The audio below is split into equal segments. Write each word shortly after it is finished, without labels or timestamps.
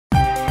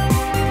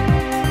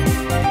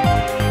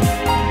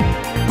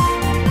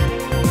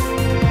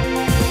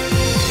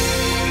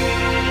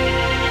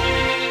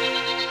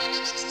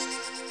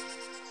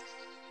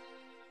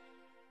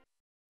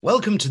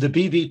Welcome to the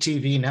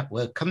BVTV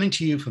Network, coming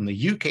to you from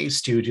the UK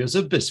studios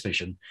of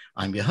BizVision.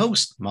 I'm your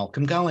host,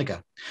 Malcolm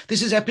Gallagher.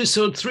 This is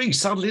episode 3,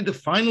 sadly the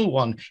final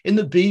one in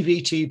the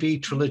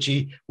BVTV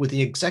Trilogy with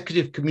the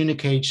executive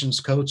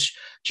communications coach,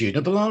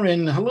 Gina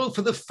Balarin. Hello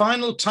for the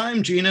final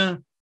time,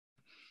 Gina.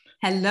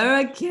 Hello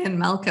again,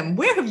 Malcolm.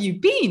 Where have you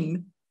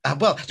been?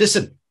 Well,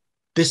 listen,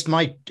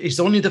 it's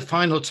only the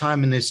final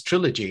time in this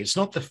trilogy. It's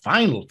not the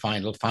final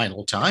time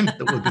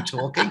that we'll be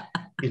talking,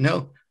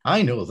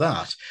 I know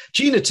that.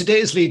 Gina,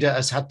 today's leader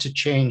has had to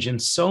change in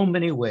so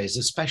many ways,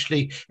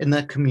 especially in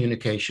their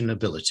communication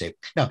ability.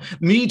 Now,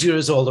 media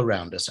is all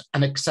around us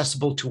and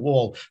accessible to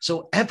all,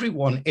 so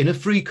everyone in a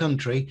free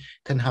country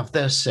can have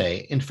their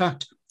say. In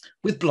fact,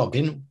 with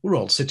blogging, we're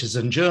all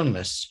citizen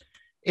journalists.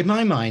 In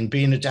my mind,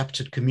 being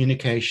adept at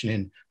communication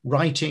in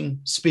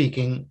writing,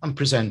 speaking, and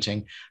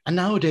presenting are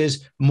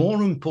nowadays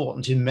more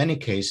important in many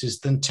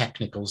cases than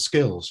technical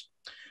skills.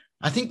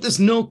 I think there's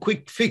no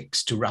quick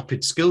fix to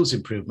rapid skills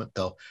improvement,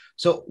 though.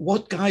 So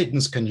what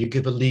guidance can you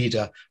give a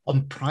leader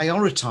on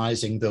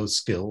prioritizing those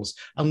skills,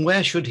 and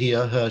where should he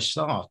or her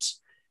start?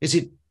 Is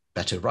it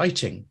better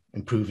writing,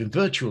 improving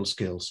virtual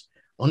skills,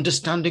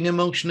 understanding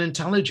emotional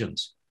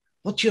intelligence?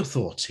 What's your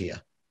thoughts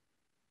here?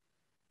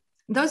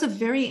 Those are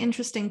very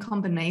interesting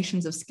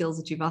combinations of skills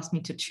that you've asked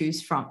me to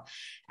choose from.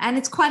 And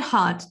it's quite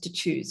hard to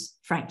choose,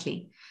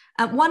 frankly.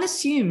 One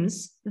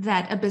assumes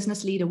that a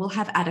business leader will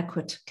have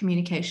adequate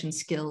communication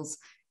skills,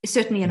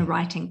 certainly in a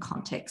writing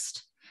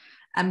context.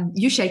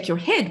 You shake your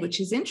head, which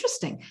is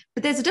interesting,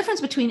 but there's a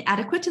difference between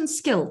adequate and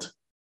skilled.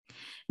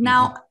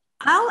 Now,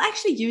 I'll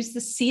actually use the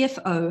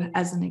CFO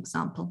as an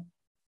example.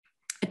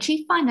 A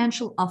chief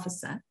financial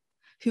officer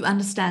who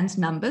understands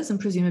numbers and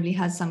presumably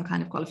has some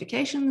kind of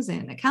qualifications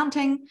in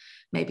accounting,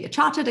 maybe a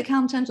chartered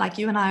accountant like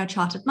you and I are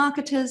chartered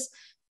marketers.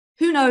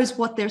 Who knows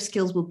what their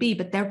skills will be,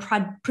 but they're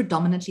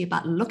predominantly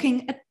about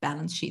looking at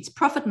balance sheets,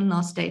 profit and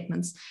loss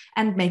statements,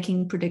 and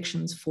making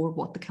predictions for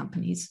what the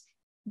company's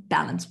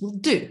balance will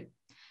do.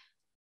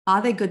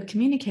 Are they good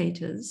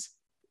communicators?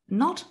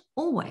 Not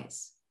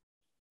always.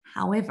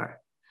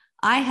 However,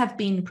 I have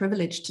been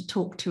privileged to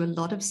talk to a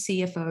lot of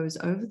CFOs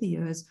over the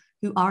years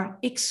who are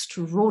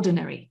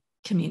extraordinary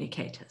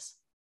communicators.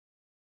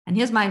 And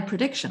here's my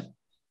prediction.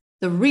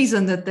 The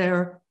reason that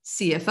they're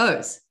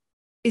CFOs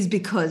is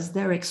because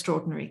they're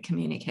extraordinary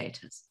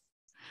communicators.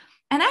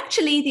 And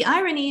actually, the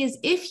irony is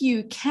if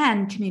you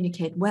can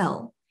communicate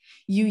well,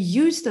 you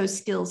use those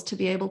skills to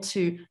be able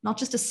to not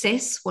just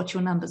assess what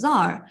your numbers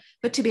are,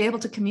 but to be able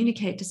to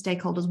communicate to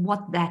stakeholders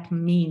what that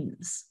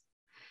means.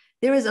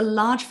 There is a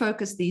large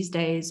focus these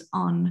days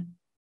on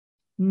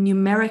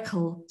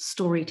numerical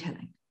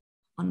storytelling,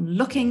 on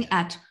looking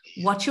at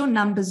what your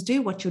numbers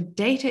do, what your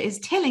data is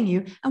telling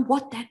you, and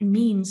what that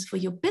means for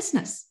your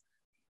business.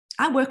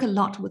 I work a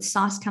lot with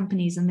SaaS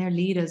companies and their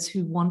leaders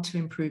who want to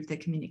improve their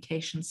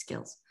communication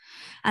skills.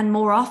 And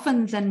more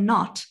often than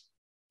not,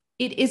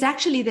 it is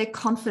actually their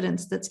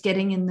confidence that's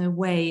getting in the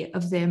way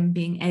of them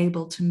being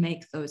able to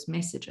make those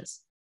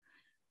messages.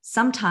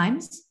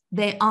 Sometimes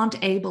they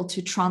aren't able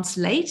to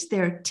translate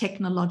their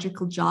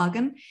technological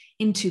jargon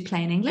into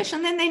plain English,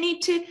 and then they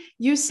need to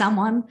use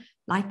someone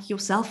like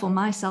yourself or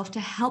myself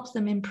to help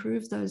them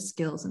improve those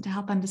skills and to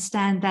help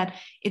understand that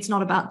it's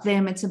not about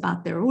them, it's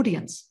about their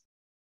audience.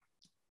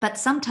 But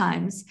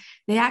sometimes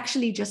they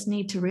actually just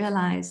need to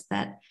realize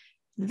that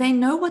they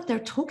know what they're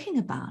talking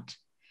about,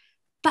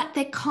 but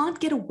they can't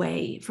get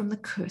away from the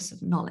curse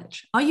of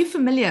knowledge. Are you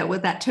familiar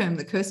with that term,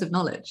 the curse of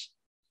knowledge?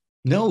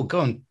 No,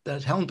 go on.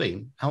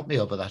 Help me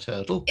over that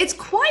hurdle. It's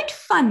quite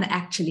fun,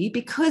 actually,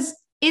 because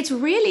it's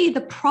really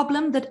the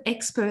problem that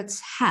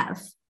experts have.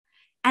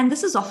 And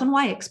this is often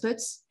why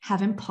experts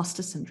have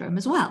imposter syndrome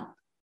as well.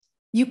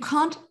 You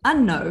can't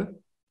unknow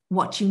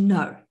what you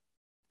know.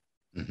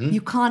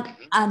 You can't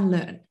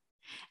unlearn.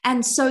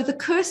 And so the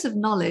curse of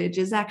knowledge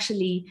is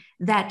actually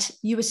that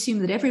you assume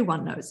that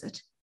everyone knows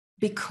it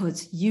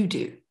because you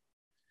do.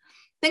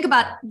 Think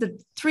about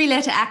the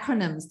 3-letter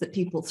acronyms that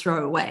people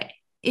throw away.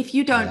 If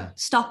you don't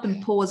stop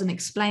and pause and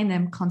explain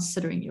them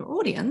considering your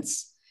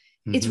audience,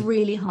 it's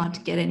really hard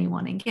to get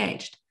anyone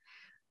engaged.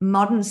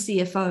 Modern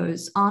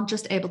CFOs aren't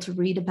just able to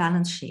read a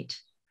balance sheet.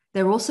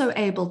 They're also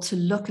able to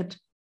look at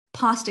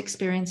past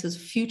experiences,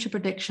 future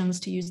predictions,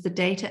 to use the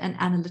data and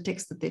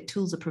analytics that their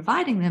tools are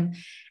providing them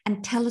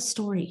and tell a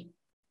story.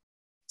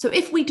 So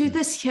if we do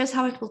this, here's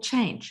how it will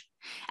change.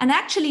 And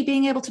actually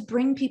being able to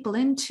bring people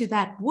into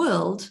that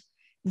world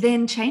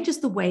then changes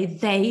the way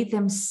they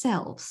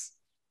themselves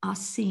are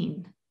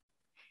seen.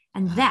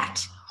 And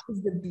that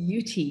is the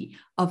beauty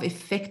of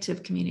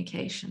effective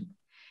communication.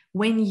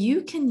 When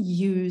you can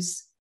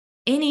use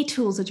any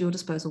tools at your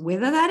disposal,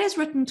 whether that is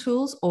written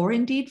tools or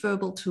indeed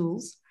verbal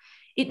tools,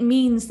 it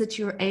means that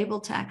you're able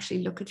to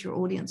actually look at your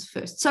audience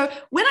first. So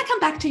when I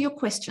come back to your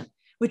question,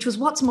 which was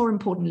what's more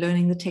important,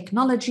 learning the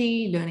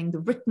technology, learning the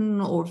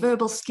written or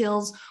verbal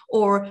skills,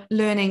 or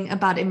learning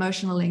about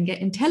emotional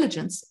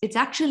intelligence, it's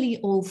actually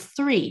all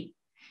three.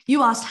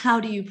 You asked, how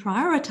do you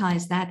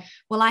prioritize that?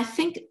 Well, I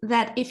think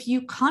that if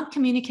you can't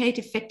communicate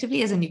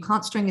effectively, as in you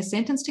can't string a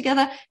sentence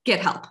together,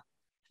 get help.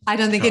 I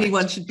don't think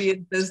anyone should be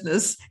in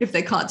business if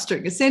they can't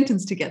string a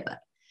sentence together.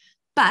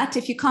 But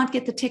if you can't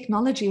get the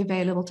technology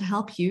available to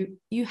help you,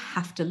 you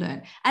have to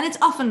learn. And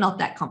it's often not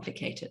that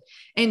complicated.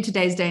 In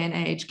today's day and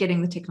age,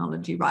 getting the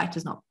technology right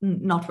is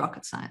not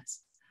rocket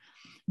science.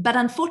 But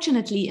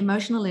unfortunately,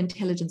 emotional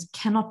intelligence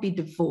cannot be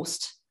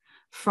divorced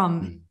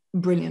from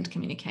brilliant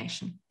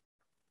communication.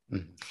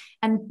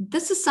 And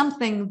this is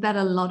something that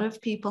a lot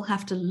of people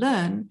have to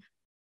learn.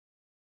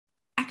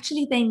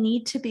 Actually, they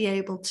need to be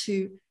able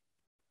to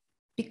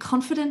be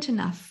confident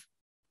enough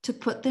to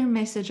put their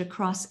message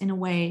across in a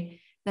way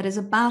that is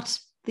about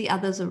the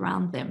others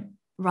around them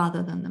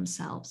rather than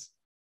themselves.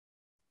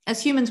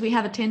 As humans, we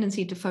have a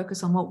tendency to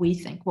focus on what we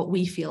think, what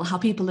we feel, how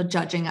people are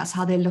judging us,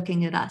 how they're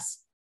looking at us.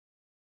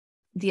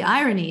 The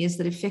irony is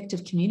that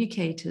effective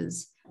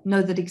communicators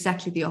know that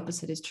exactly the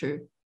opposite is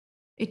true.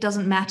 It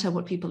doesn't matter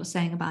what people are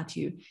saying about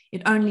you.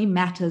 It only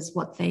matters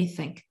what they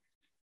think.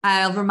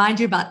 I'll remind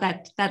you about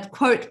that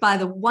quote by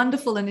the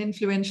wonderful and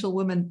influential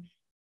woman.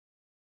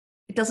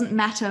 It doesn't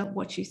matter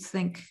what you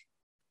think.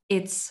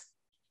 It's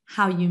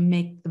how you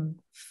make them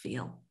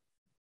feel.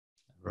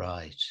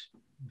 Right.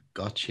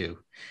 Got you.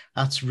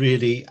 That's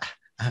really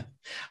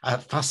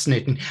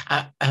fascinating.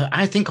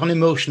 I think on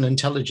emotional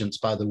intelligence,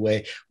 by the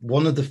way,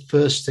 one of the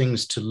first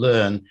things to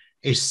learn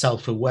is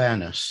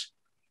self-awareness.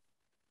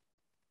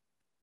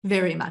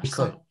 Very much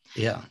so.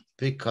 Yeah,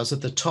 because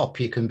at the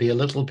top you can be a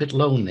little bit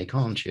lonely,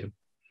 can't you?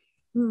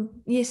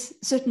 Yes,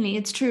 certainly.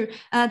 It's true.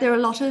 There are a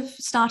lot of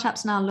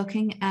startups now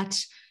looking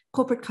at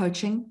corporate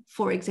coaching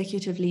for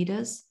executive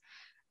leaders,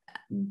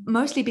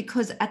 mostly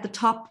because at the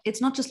top,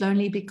 it's not just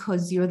lonely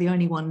because you're the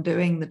only one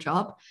doing the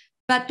job,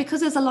 but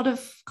because there's a lot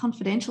of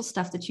confidential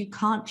stuff that you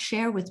can't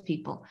share with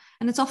people.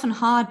 And it's often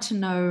hard to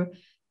know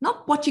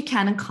not what you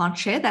can and can't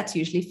share, that's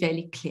usually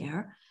fairly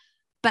clear,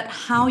 but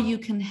how you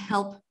can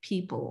help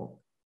people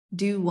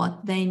do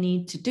what they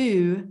need to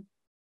do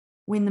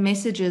when the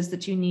messages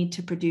that you need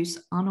to produce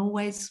aren't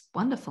always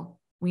wonderful.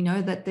 We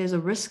know that there's a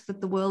risk that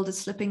the world is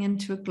slipping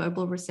into a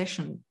global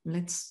recession.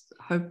 Let's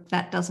hope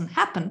that doesn't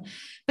happen.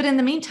 But in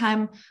the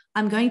meantime,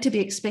 I'm going to be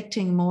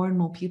expecting more and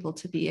more people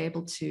to be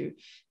able to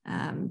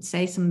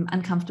say some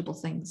uncomfortable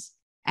things.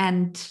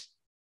 And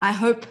I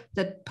hope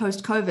that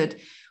post-COVID,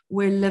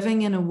 we're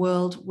living in a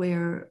world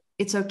where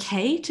it's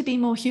okay to be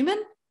more human.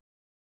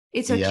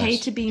 It's okay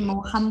to be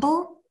more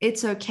humble.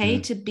 It's okay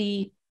to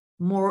be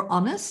more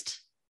honest.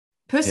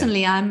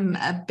 Personally, I'm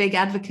a big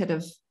advocate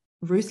of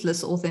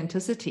ruthless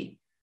authenticity.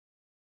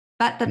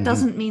 But that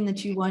doesn't mean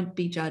that you won't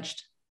be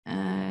judged.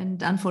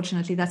 And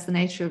unfortunately, that's the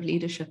nature of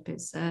leadership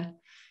is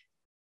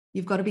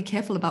you've got to be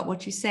careful about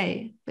what you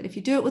say. But if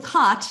you do it with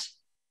heart,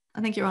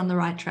 I think you're on the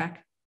right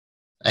track.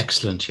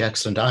 Excellent.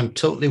 Excellent. I'm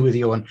totally with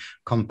you on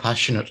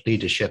compassionate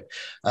leadership.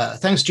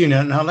 Thanks,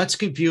 Gina. Now let's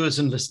give viewers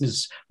and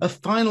listeners a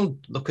final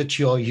look at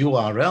your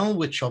URL,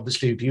 which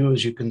obviously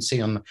viewers you can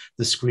see on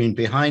the screen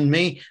behind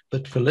me.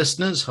 But for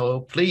listeners,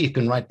 hopefully you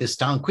can write this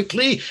down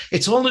quickly.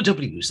 It's all the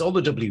W's.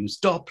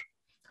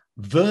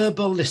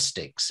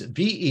 Verbalistics,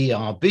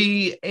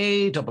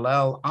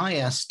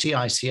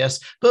 VERBALLISTICS,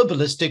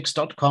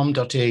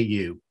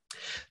 verbalistics.com.au.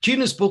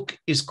 Gina's book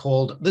is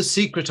called The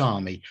Secret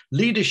Army,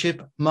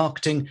 Leadership,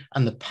 Marketing,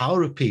 and the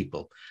Power of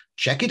People.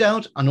 Check it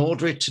out and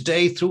order it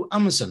today through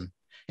Amazon.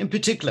 In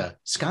particular,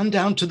 scan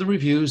down to the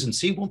reviews and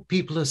see what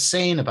people are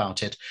saying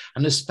about it,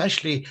 and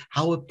especially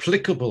how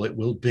applicable it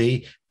will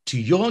be to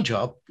your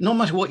job, no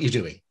matter what you're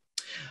doing.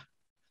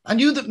 I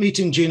knew that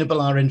meeting Gina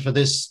Balarin for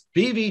this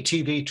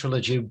BVTV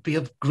Trilogy would be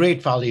of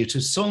great value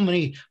to so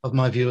many of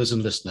my viewers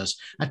and listeners.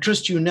 I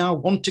trust you now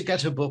want to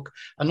get her book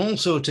and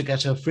also to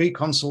get a free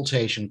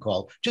consultation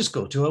call. Just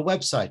go to her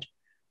website.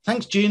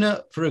 Thanks,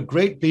 Gina, for a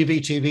great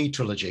BVTV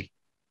Trilogy.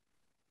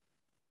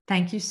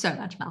 Thank you so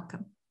much,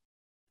 Malcolm.